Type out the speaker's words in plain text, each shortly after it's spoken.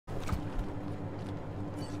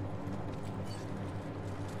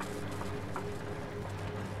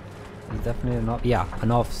definitely not. Yeah,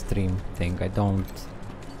 an off-stream thing. I don't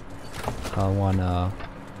want a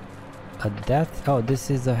Deth. Oh, this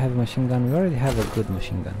is a heavy machine gun. We already have a good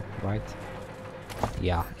machine gun, right?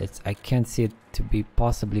 Yeah, it's. I can't see it to be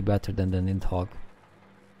possibly better than the Nidhogg.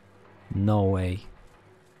 No way.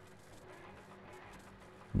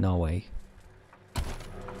 No way.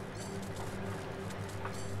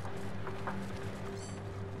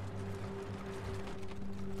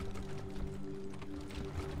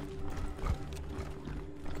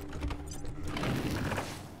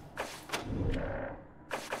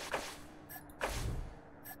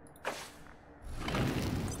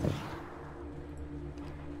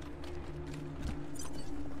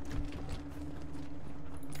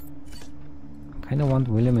 I don't want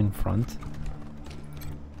William in front.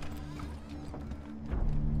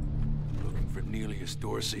 Looking for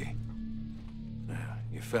Dorsey.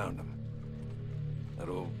 You found him. That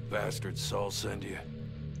old bastard Saul sent you.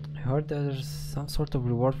 I heard there's some sort of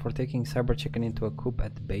reward for taking Cyber Chicken into a coop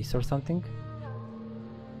at base or something.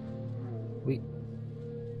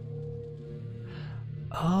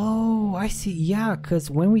 Oh, I see. Yeah,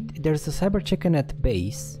 because when there's a Cyber Chicken at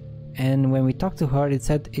base, and when we talked to her, it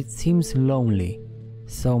said it seems lonely.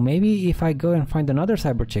 So maybe if I go and find another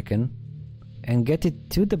Cyber Chicken and get it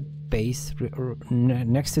to the base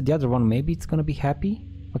next to the other one, maybe it's gonna be happy.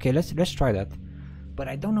 Okay, let's try that. But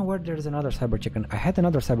I don't know where there's another Cyber Chicken. I had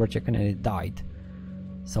another Cyber Chicken and it died.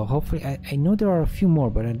 So hopefully, I know there are a few more,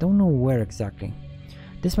 but I don't know where exactly.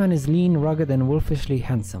 This man is lean, rugged, and wolfishly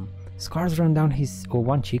handsome. Scars run down his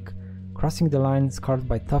one cheek, crossing the line scarred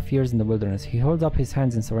by tough years in the wilderness. He holds up his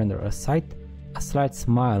hands in surrender, a slight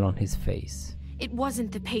smile on his face. It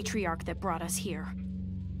wasn't the Patriarch that brought us here.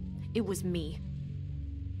 It was me.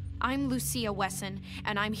 I'm Lucia Wesson,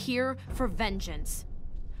 and I'm here for vengeance.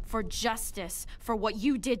 For justice, for what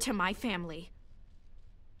you did to my family.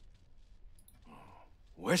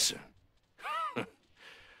 Wesson?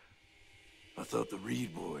 I thought the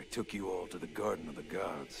Reed boy took you all to the Garden of the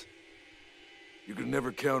Gods. You could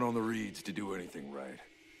never count on the Reeds to do anything right.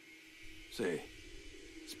 Say,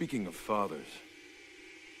 speaking of fathers,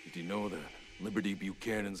 did you know that Liberty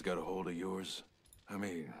Buchanan's got a hold of yours? I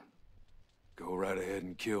mean, go right ahead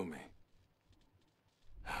and kill me.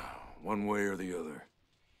 One way or the other,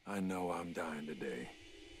 I know I'm dying today.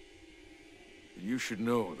 But you should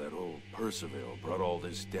know that old Percival brought all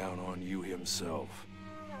this down on you himself.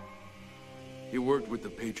 He worked with the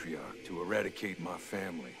Patriarch to eradicate my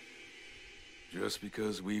family. Just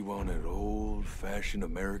because we wanted old-fashioned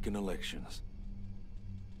American elections.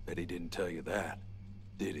 Bet he didn't tell you that,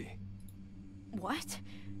 did he? What?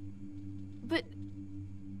 But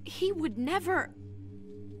he would never...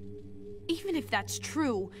 Even if that's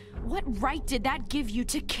true, what right did that give you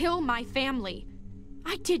to kill my family?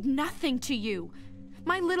 I did nothing to you.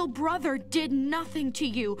 My little brother did nothing to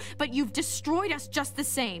you, but you've destroyed us just the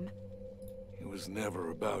same. It was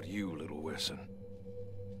never about you, little Wesson.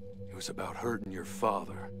 It was about hurting your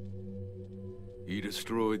father. He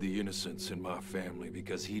destroyed the innocents in my family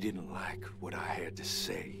because he didn't like what I had to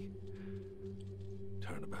say.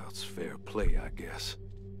 Turnabout's fair play, I guess.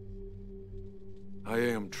 I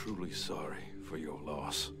am truly sorry for your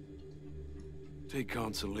loss. Take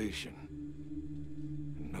consolation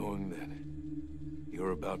in knowing that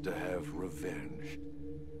you're about to have revenge.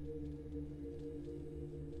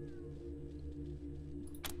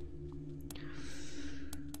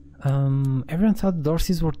 Everyone thought the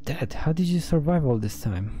Dorseys were dead. How did you survive all this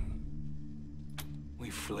time?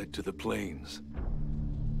 We fled to the plains.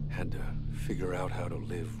 Had to figure out how to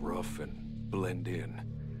live rough and blend in.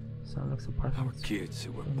 Sound like Our kids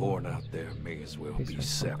who were born out there may as well be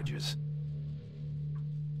savages.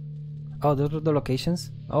 Oh, those are the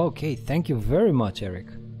locations? Okay, thank you very much, Eric.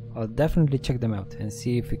 I'll definitely check them out and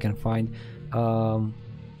see if we can find a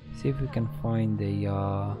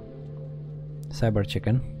Cyber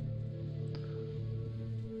Chicken.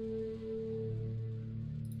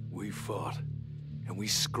 We fought, and we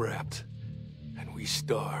scrapped, and we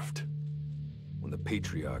starved. When the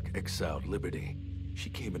Patriarch exiled Liberty, she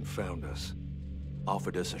came and found us,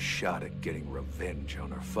 offered us a shot at getting revenge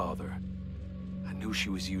on her father. I knew she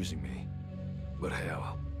was using me, but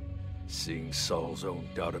hell, seeing Saul's own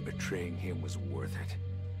daughter betraying him was worth it.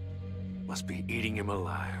 Must be eating him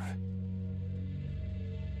alive.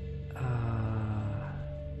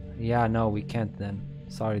 Yeah, no, we can't then.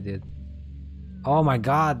 Sorry, dude. Oh my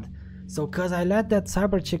god! So, cause I let that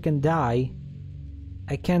Cyber Chicken die,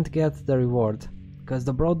 I can't get the reward. Cause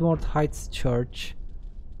the Broadmoor Heights Church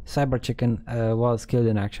Cyber Chicken was killed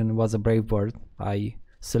in action, was a brave bird. I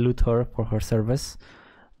salute her for her service,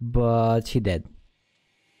 but she dead.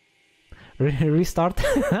 Restart.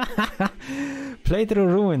 Playthrough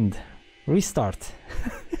ruined. Restart.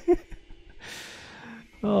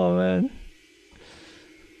 Oh man.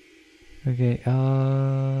 Okay,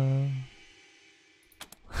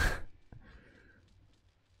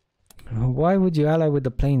 why would you ally with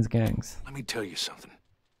the Plains gangs? Let me tell you something.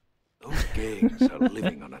 Those gangs are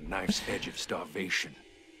living on a knife's edge of starvation.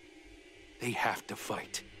 They have to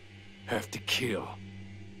fight. Have to kill.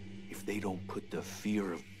 If they don't put the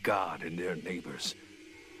fear of God in their neighbors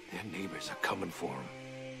are coming for them.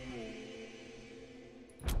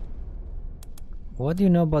 What do you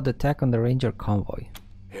know about the attack on the Ranger convoy?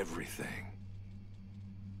 Everything.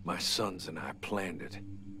 My sons and I planned it.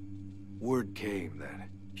 Word came that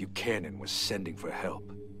Buchanan was sending for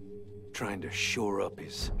help, trying to shore up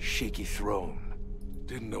his shaky throne.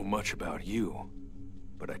 Didn't know much about you,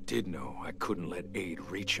 but I did know I couldn't let aid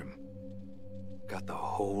reach him. Got the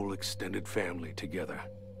whole extended family together,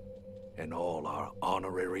 and all our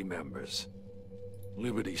honorary members.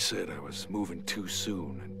 Liberty said I was moving too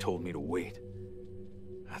soon and told me to wait.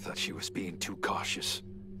 I thought she was being too cautious.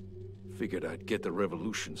 Figured I'd get the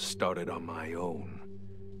revolution started on my own.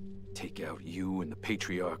 Take out you and the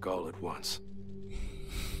Patriarch all at once.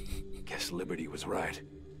 Guess Liberty was right.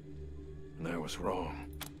 And I was wrong.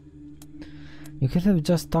 You could have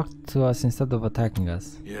just talked to us instead of attacking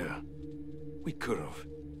us. Yeah, we could have.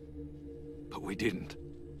 But we didn't.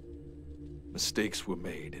 Mistakes were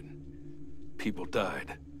made and people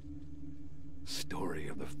died. Story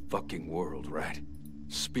of the fucking world, right?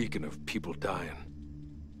 Speaking of people dying,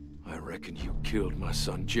 I reckon you killed my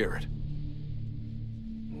son Jarrett.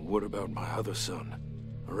 What about my other son,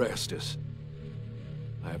 Erastus?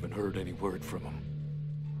 I haven't heard any word from him.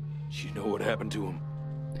 Do you know what happened to him?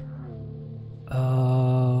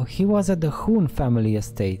 He was at the Hoon family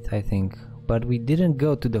estate, I think. But we didn't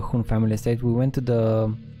go to the Hoon family estate, we went to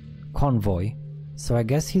the convoy. So I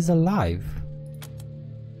guess he's alive.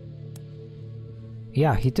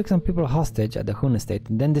 Yeah, he took some people hostage at the Hoon estate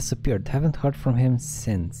and then disappeared. Haven't heard from him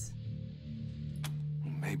since.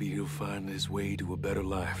 Maybe he'll find his way to a better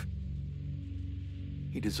life.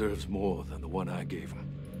 He deserves more than the one I gave him.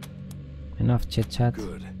 Enough chit-chat.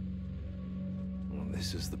 Good. Well,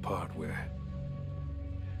 this is the part where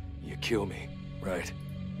you kill me, right?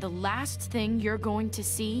 The last thing you're going to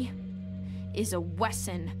see is a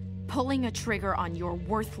Wesson pulling a trigger on your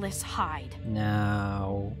worthless hide.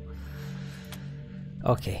 Now...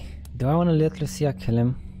 Okay, do I want to let Lucia kill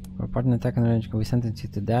him? Or part in attack and range can we sentence you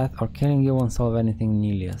to death, or killing you won't solve anything,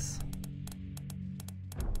 Nelius?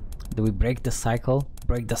 Do we break the cycle?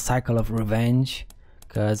 Break the cycle of revenge?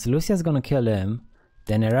 Cause Lucia's gonna kill him,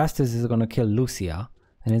 then Erastus is gonna kill Lucia,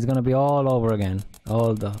 and it's gonna be all over again.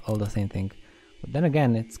 All the same thing. But then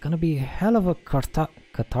again, it's gonna be a hell of a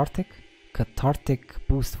cathartic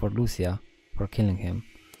boost for Lucia for killing him.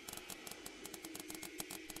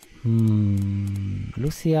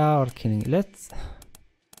 Lucia or killing... Let's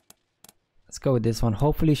go with this one.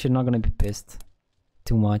 Hopefully she's not gonna be pissed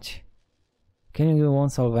too much. Killing you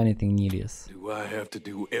won't solve anything, Nelius. Do I have to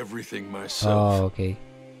do everything myself? Oh, okay.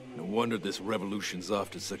 No wonder this revolution's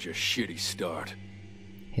off to such a shitty start.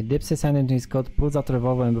 He dips his hand into his coat, pulls out a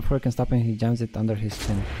revolver, and before he can stop him, he jams it under his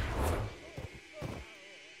chin.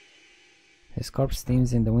 His corpse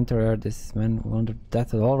steams in the winter air. This man will wonder the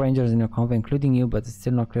death of all rangers in your convoy, including you, but it's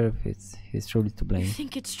still not clear if he's truly to blame. You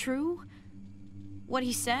think it's true? What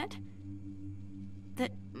he said?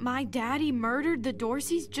 That my daddy murdered the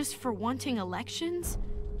Dorseys just for wanting elections?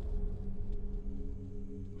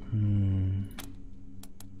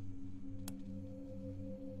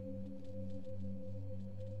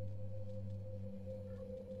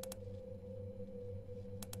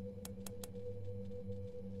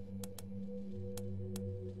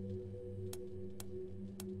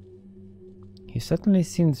 He certainly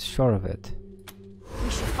seems sure of it. We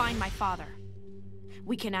should find my father.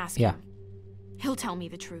 We can ask him. He'll tell me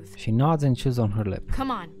the truth. She nods and chews on her lip. Come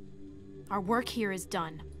on. Our work here is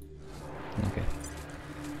done. Okay.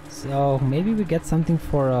 So maybe we get something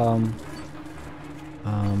for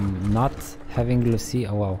not having Lucy.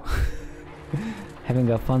 Oh wow. Having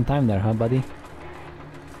a fun time there, huh, buddy?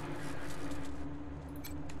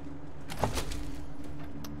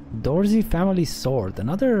 Dorsey family sword,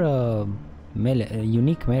 another melee,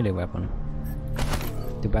 unique melee weapon.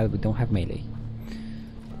 Too bad we don't have melee.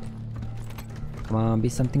 Come on, be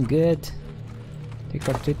something good. Trick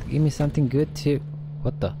or treat, give me something good too.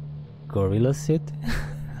 What the? Gorilla suit?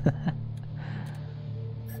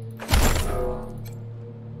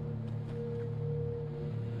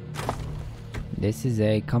 This is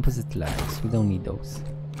a composite legs. We don't need those.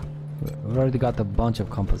 We've already got a bunch of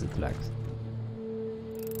composite legs.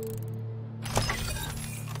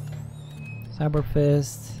 Cyber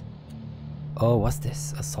Fist. Oh, what's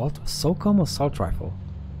this? Assault? SOCOM assault rifle.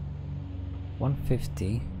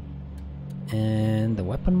 150. And the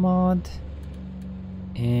weapon mod.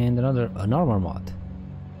 And an armor mod.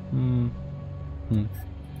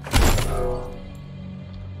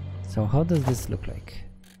 So how does this look like?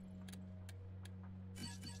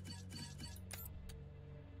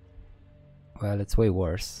 Well, it's way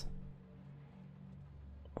worse.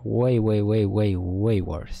 Way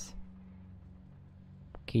worse.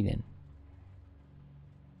 Okay then.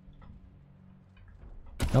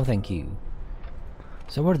 No thank you.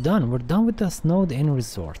 So we're done. We're done with the Snowed In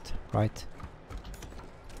Resort, right?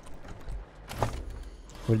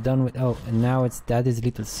 We're done with... Oh, and now it's Daddy's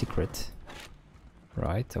Little Secret.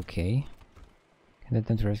 Right, okay.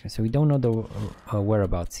 So we don't know the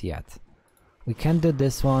whereabouts yet. We can't do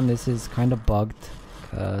this one. This is kind of bugged.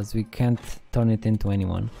 Because we can't turn it into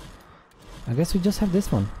anyone. I guess we just have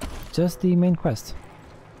this one. Just the main quest.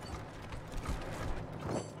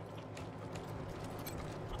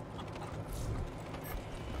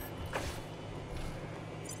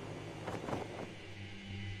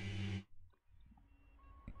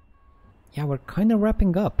 Yeah, we're kind of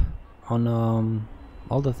wrapping up on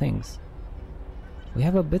all the things. We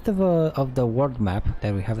have a bit of the world map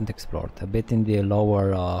that we haven't explored. A bit in the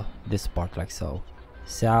lower this part, like so.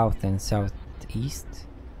 South and southeast.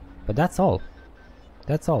 But that's all.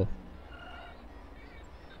 That's all.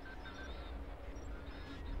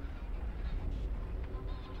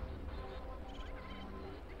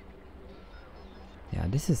 Yeah,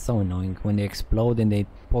 this is so annoying when they explode and they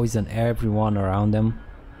poison everyone around them.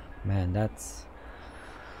 Man, those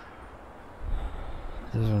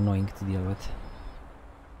are annoying to deal with.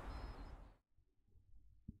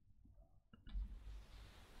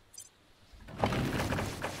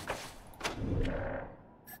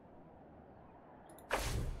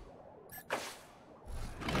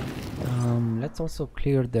 Let's also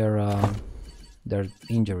clear their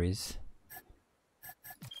injuries.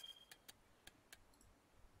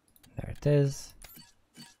 There it is.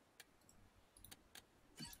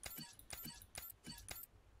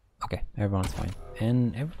 Okay, everyone's fine.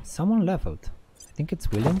 And someone leveled. I think it's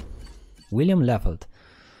William. William leveled.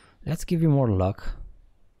 Let's give you more luck.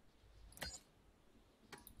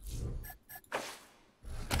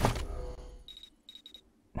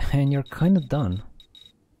 And you're kind of done.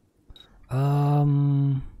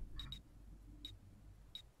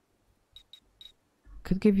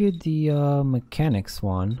 Could give you the mechanics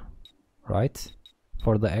one, right?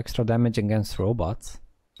 For the extra damage against robots.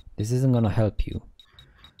 This isn't gonna help you.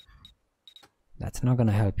 That's not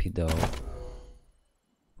gonna help you though.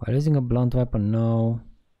 While using a blunt weapon, no.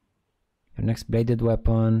 Your next bladed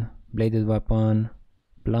weapon,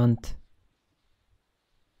 blunt.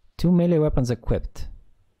 2 melee weapons equipped.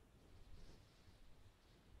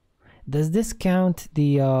 Does this count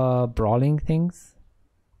the brawling things?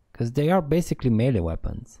 Because they are basically melee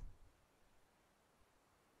weapons.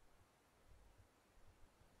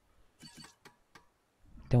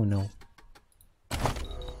 Don't know.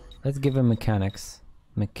 Let's give him mechanics.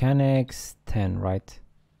 Mechanics 10, right?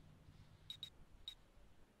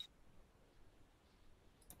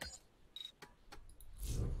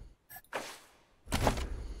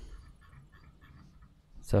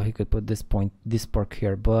 So he could put this perk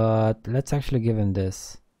here, but let's actually give him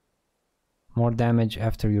this. More damage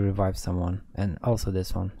after you revive someone, and also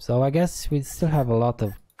this one. So I guess we still have a lot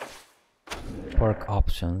of perk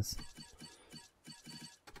options.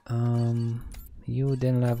 You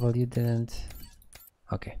didn't level, you didn't.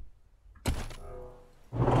 Okay.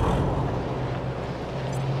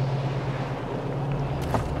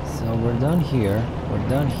 So we're done here. We're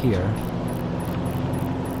done here.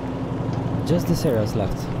 Just this area is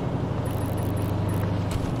left.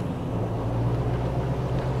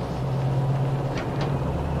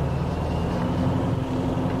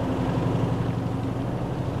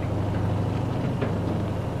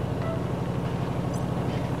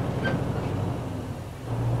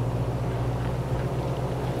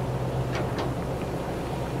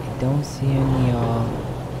 Don't see any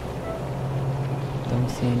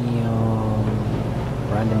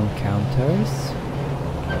random encounters.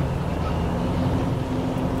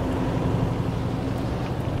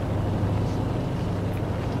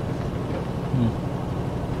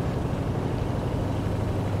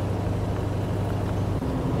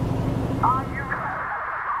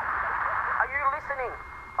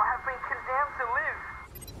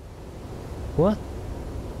 What?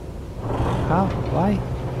 How? Why?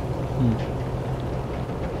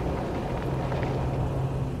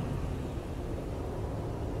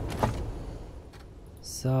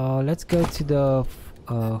 So let's go to the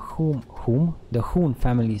the Hoon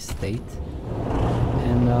family estate,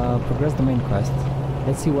 and progress the main quest.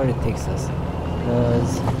 Let's see where it takes us.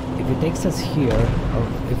 Because if it takes us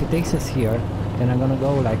here, then I'm gonna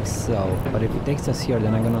go like so. But if it takes us here,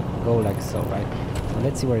 then I'm gonna go like so, right? So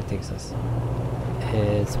let's see where it takes us.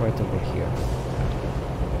 It's right over here.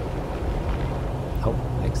 Oh,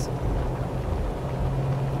 like so.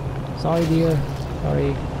 Sorry, dear.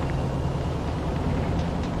 Sorry.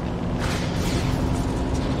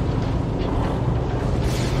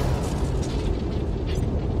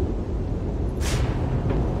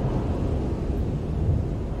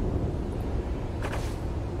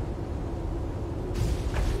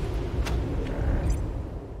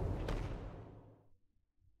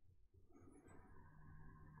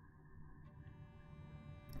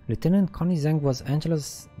 Lieutenant Connie Zhang was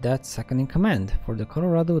Angela's dad's second-in-command for the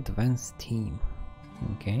Colorado Advance Team.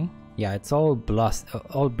 Okay, yeah, it's all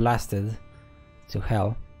blasted to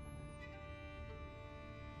hell.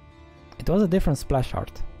 It was a different splash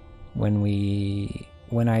art when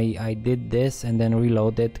I did this and then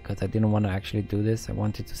reloaded because I didn't want to actually do this. I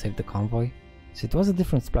wanted to save the convoy, so it was a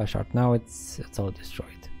different splash art. Now it's all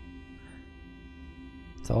destroyed.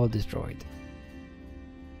 It's all destroyed.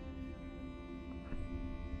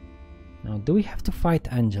 Now, do we have to fight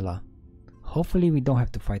Angela? Hopefully we don't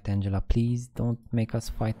have to fight Angela. Please don't make us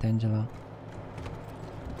fight Angela.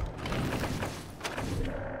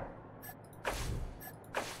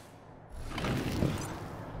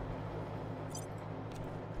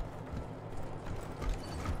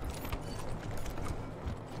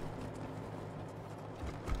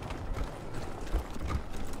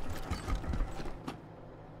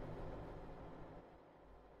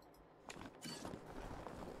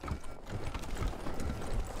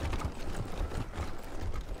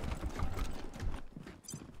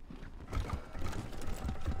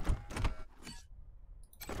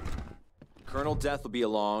 Colonel Deth will be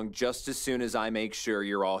along just as soon as I make sure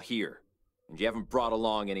you're all here. And you haven't brought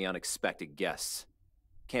along any unexpected guests.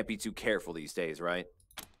 Can't be too careful these days, right?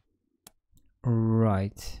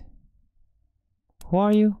 Right. Who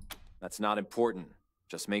are you? That's not important.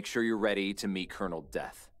 Just make sure you're ready to meet Colonel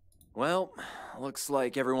Deth. Well, looks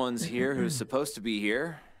like everyone's here who's supposed to be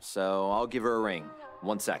here, so I'll give her a ring.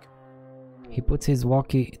 1 sec. He puts his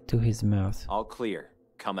walkie to his mouth. All clear.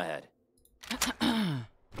 Come ahead.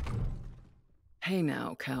 Hey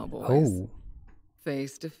now, cowboys. Oh.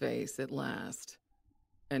 Face to face at last.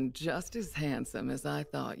 And just as handsome as I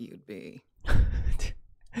thought you'd be.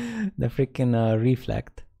 The freaking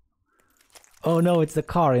reflect. Oh no, it's the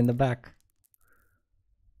car in the back.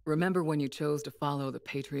 Remember when you chose to follow the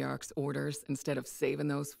Patriarch's orders instead of saving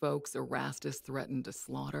those folks Erastus threatened to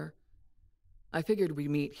slaughter? I figured we'd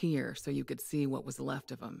meet here so you could see what was left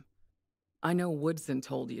of them. I know Woodson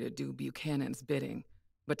told you to do Buchanan's bidding,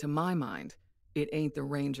 but to my mind, it ain't the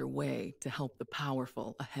Ranger way to help the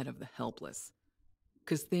powerful ahead of the helpless.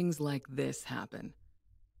 'Cause things like this happen.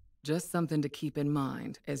 Just something to keep in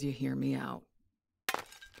mind as you hear me out.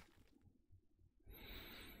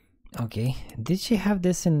 Okay, did she have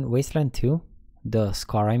this in Wasteland too? The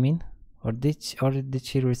scar, I mean, or did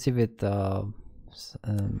she receive it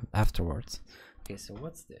afterwards? Okay, so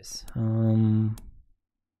what's this?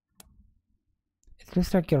 It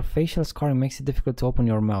looks like your facial scarring makes it difficult to open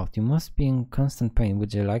your mouth. You must be in constant pain.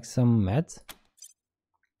 Would you like some meds?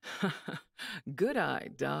 Good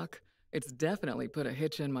eye, Doc. It's definitely put a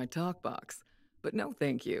hitch in my talk box. But no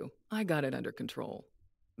thank you. I got it under control.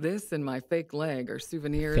 This and my fake leg are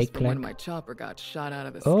souvenirs from when my chopper got shot out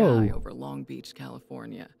of the sky over Long Beach,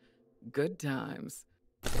 California. Good times.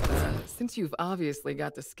 Since you've obviously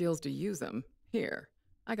got the skills to use them, here,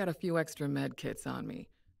 I got a few extra med kits on me.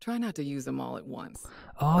 Try not to use them all at once.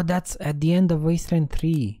 Oh, that's at the end of Wasteland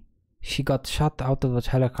 3. She got shot out of a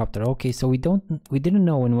helicopter. Okay, so we didn't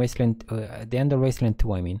know in Wasteland, at the end of Wasteland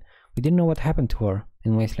 2, I mean. We didn't know what happened to her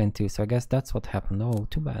in Wasteland 2, so I guess that's what happened. Oh,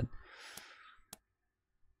 too bad.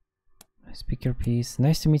 Speak your piece.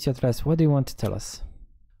 Nice to meet you at last. What do you want to tell us?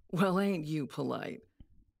 Well, ain't you polite?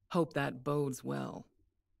 Hope that bodes well.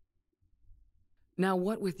 Now,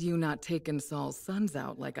 what with you not taking Saul's sons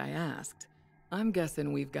out like I asked, I'm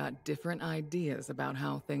guessing we've got different ideas about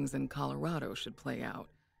how things in Colorado should play out.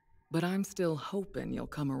 But I'm still hoping you'll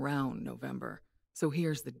come around, November. So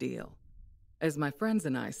here's the deal. As my friends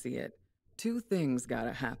and I see it, 2 things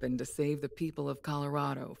gotta happen to save the people of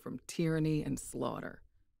Colorado from tyranny and slaughter.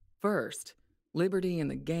 First, Liberty and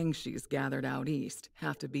the gang she's gathered out east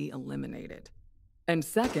have to be eliminated. And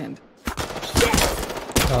second...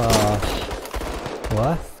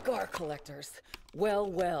 What? Scar collectors. Well,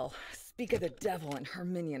 well. Speak of the devil and her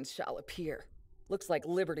minions shall appear. Looks like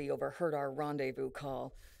Liberty overheard our rendezvous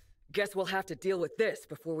call. Guess we'll have to deal with this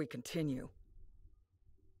before we continue.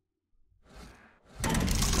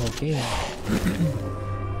 Okay.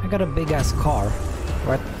 I got a big ass car.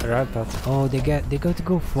 Right, but oh, they got to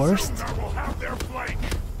go first.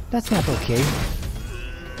 That's not okay.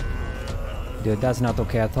 Dude, that's not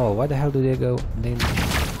okay at all. Why the hell do they go?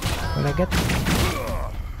 Will I get?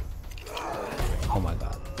 Oh my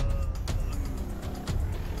god.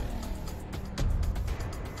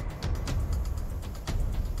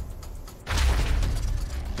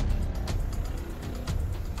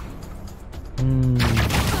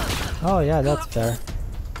 Oh yeah, that's fair.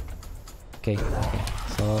 Okay,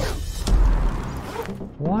 so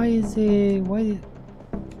why into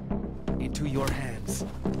your hands.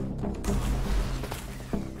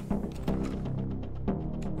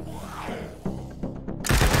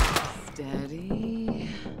 Steady.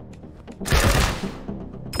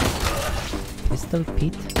 Pistol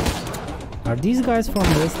Pete? Are these guys from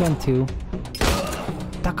Wasteland 2?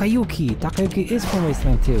 Takayuki is from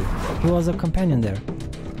Wasteland 2. He was a companion there.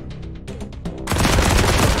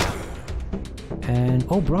 And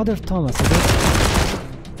oh, Brother Thomas, I guess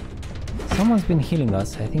someone's been healing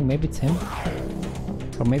us. I think maybe it's him,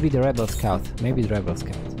 or maybe the Rebel Scout. Maybe the Rebel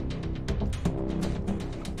Scout.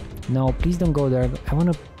 No, please don't go there. I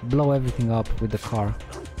want to blow everything up with the car.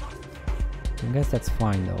 I guess that's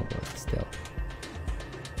fine though, but still.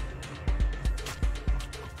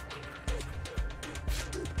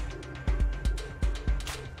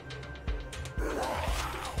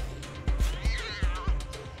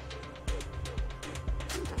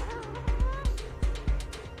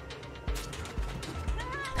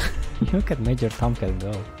 Look at Major Tomcat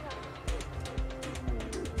go.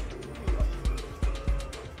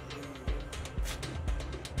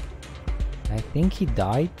 I think he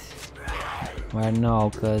died. Well, no,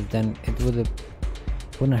 because then it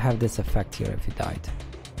wouldn't have this effect here if he died.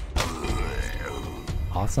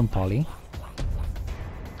 Awesome, Polly.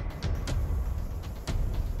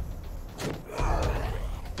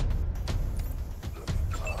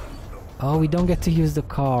 Oh, we don't get to use the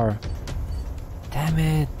car. Damn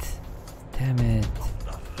it. Damn it.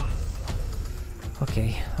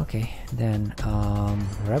 Okay, then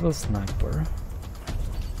Rebel Sniper.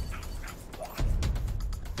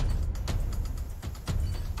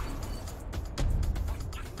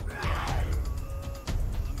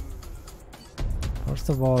 First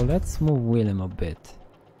of all, let's move William a bit.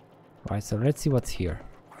 Right, so let's see what's here.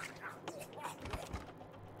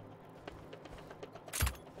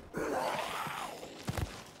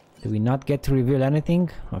 Do we not get to reveal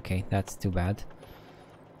anything? Okay, that's too bad.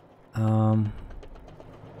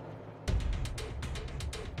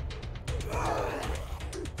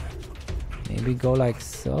 Maybe go like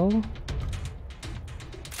so?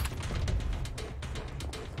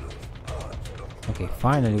 Okay,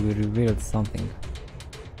 finally we revealed something.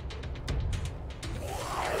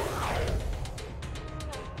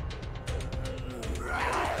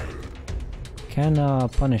 Can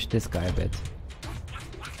punish this guy a bit.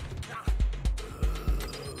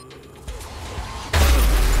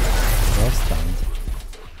 Stunned.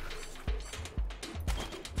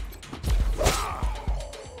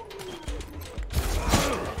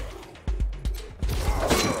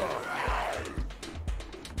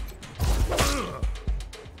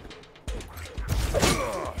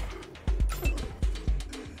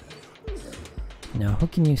 Now, who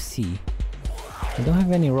can you see? I don't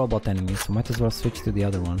have any robot enemies, so might as well switch to the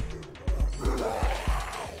other one.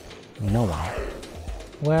 No one.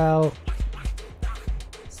 Well,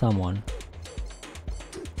 someone.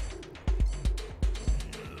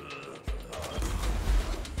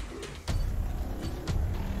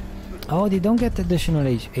 Oh, they don't get additional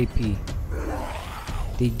AP.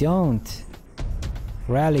 They don't.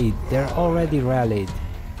 Rallied. They're already rallied.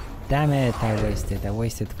 Damn it, I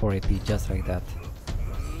wasted 4 AP just like that.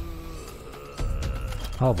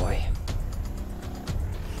 Oh boy.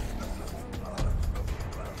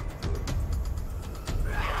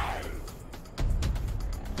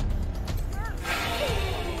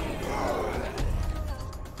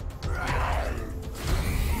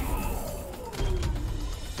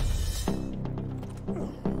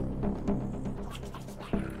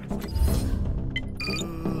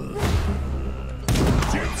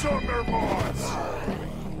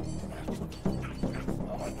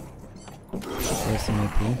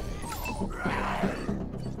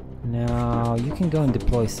 Now you can go and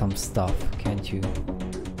deploy some stuff, can't you?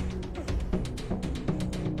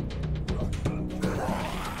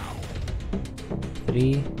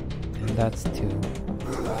 Three, and that's 2.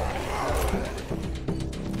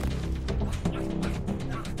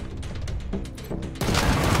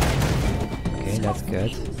 that's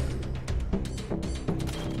good.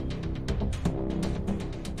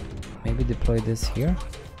 Maybe deploy this here.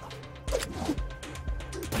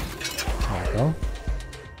 There we go.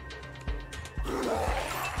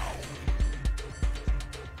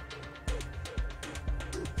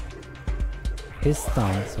 He's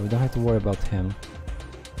stunned, so we don't have to worry about him.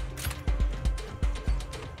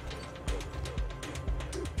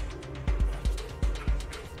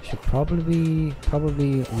 Should probably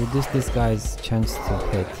reduce this guy's chance to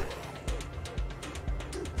hit.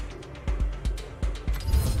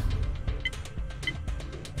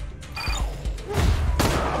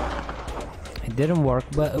 It didn't work,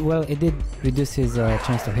 but well, it did reduce his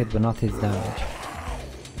chance to hit, but not his damage.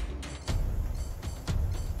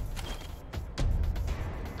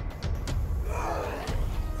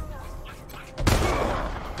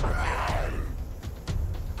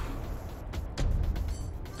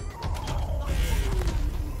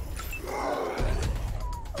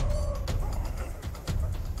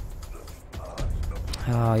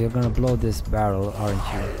 You're gonna blow this barrel, aren't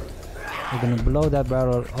you? You're gonna blow that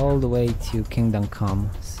barrel all the way to Kingdom Come,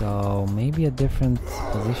 so maybe a different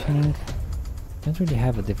positioning? Don't really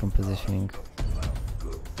have a different positioning.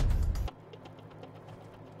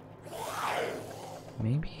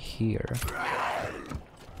 Maybe here.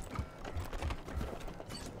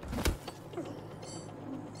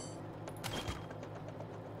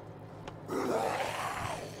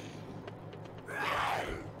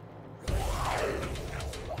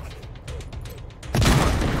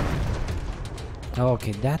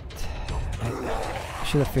 Okay, that I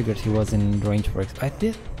should have figured he was in range for I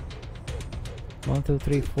did. 1, 2,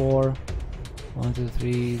 3, 4. 1, 2,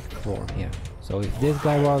 3, 4. Yeah. So if this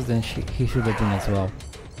guy was, then he should have been as well.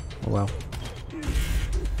 Oh well.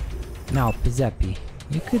 Now, Pizzepi,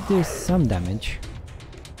 you could do some damage.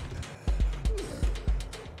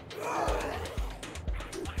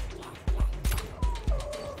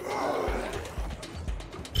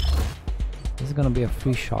 This is gonna be a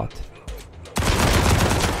free shot.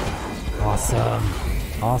 Awesome.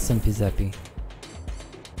 Awesome, Pizzepi.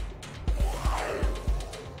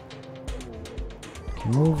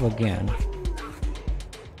 Move again.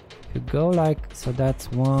 If you go like, so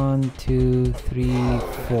that's 1, 2, 3,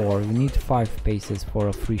 4. We need 5 spaces for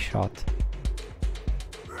a free shot.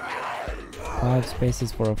 5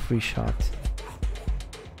 spaces for a free shot.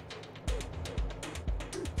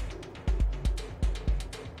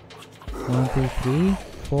 One, 2, 3,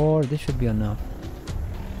 4. This should be enough.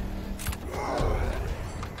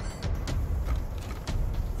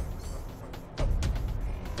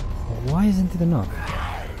 Why isn't it enough?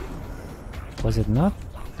 Was it not?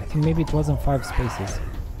 I think maybe it wasn't 5 spaces.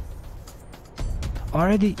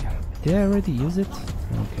 Already? Did I already use it?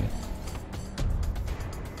 Okay.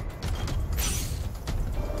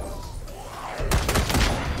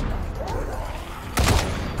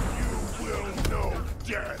 You will know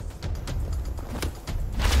death.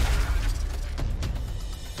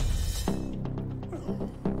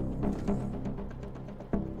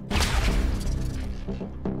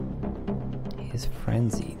 He's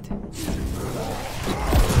frenzied.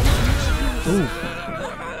 Ooh.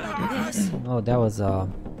 Oh, that was oh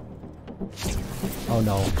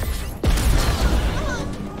no.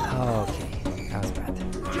 Okay, that was bad.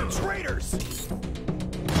 You traitors!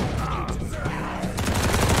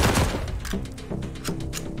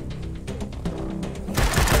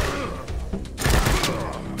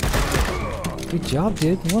 Good job,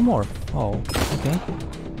 dude. One more. Oh, okay.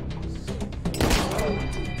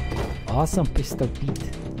 Awesome pistol beat.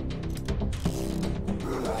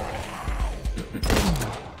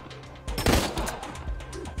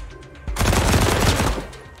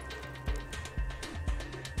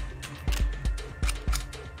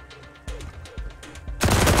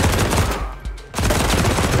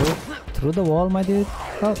 Through the wall, my dude?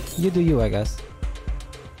 Well, you do you, I guess.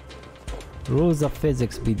 Rules of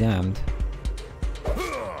physics be damned.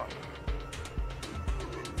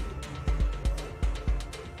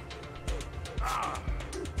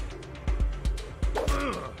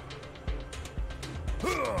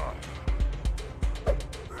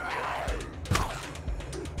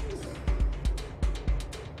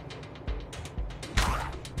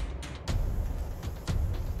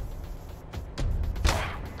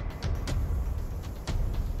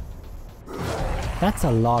 That's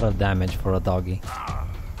a lot of damage for a doggy.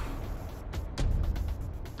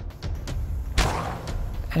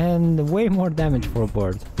 And way more damage for a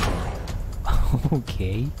bird.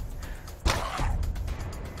 Okay.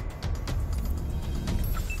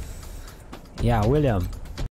 Yeah, William.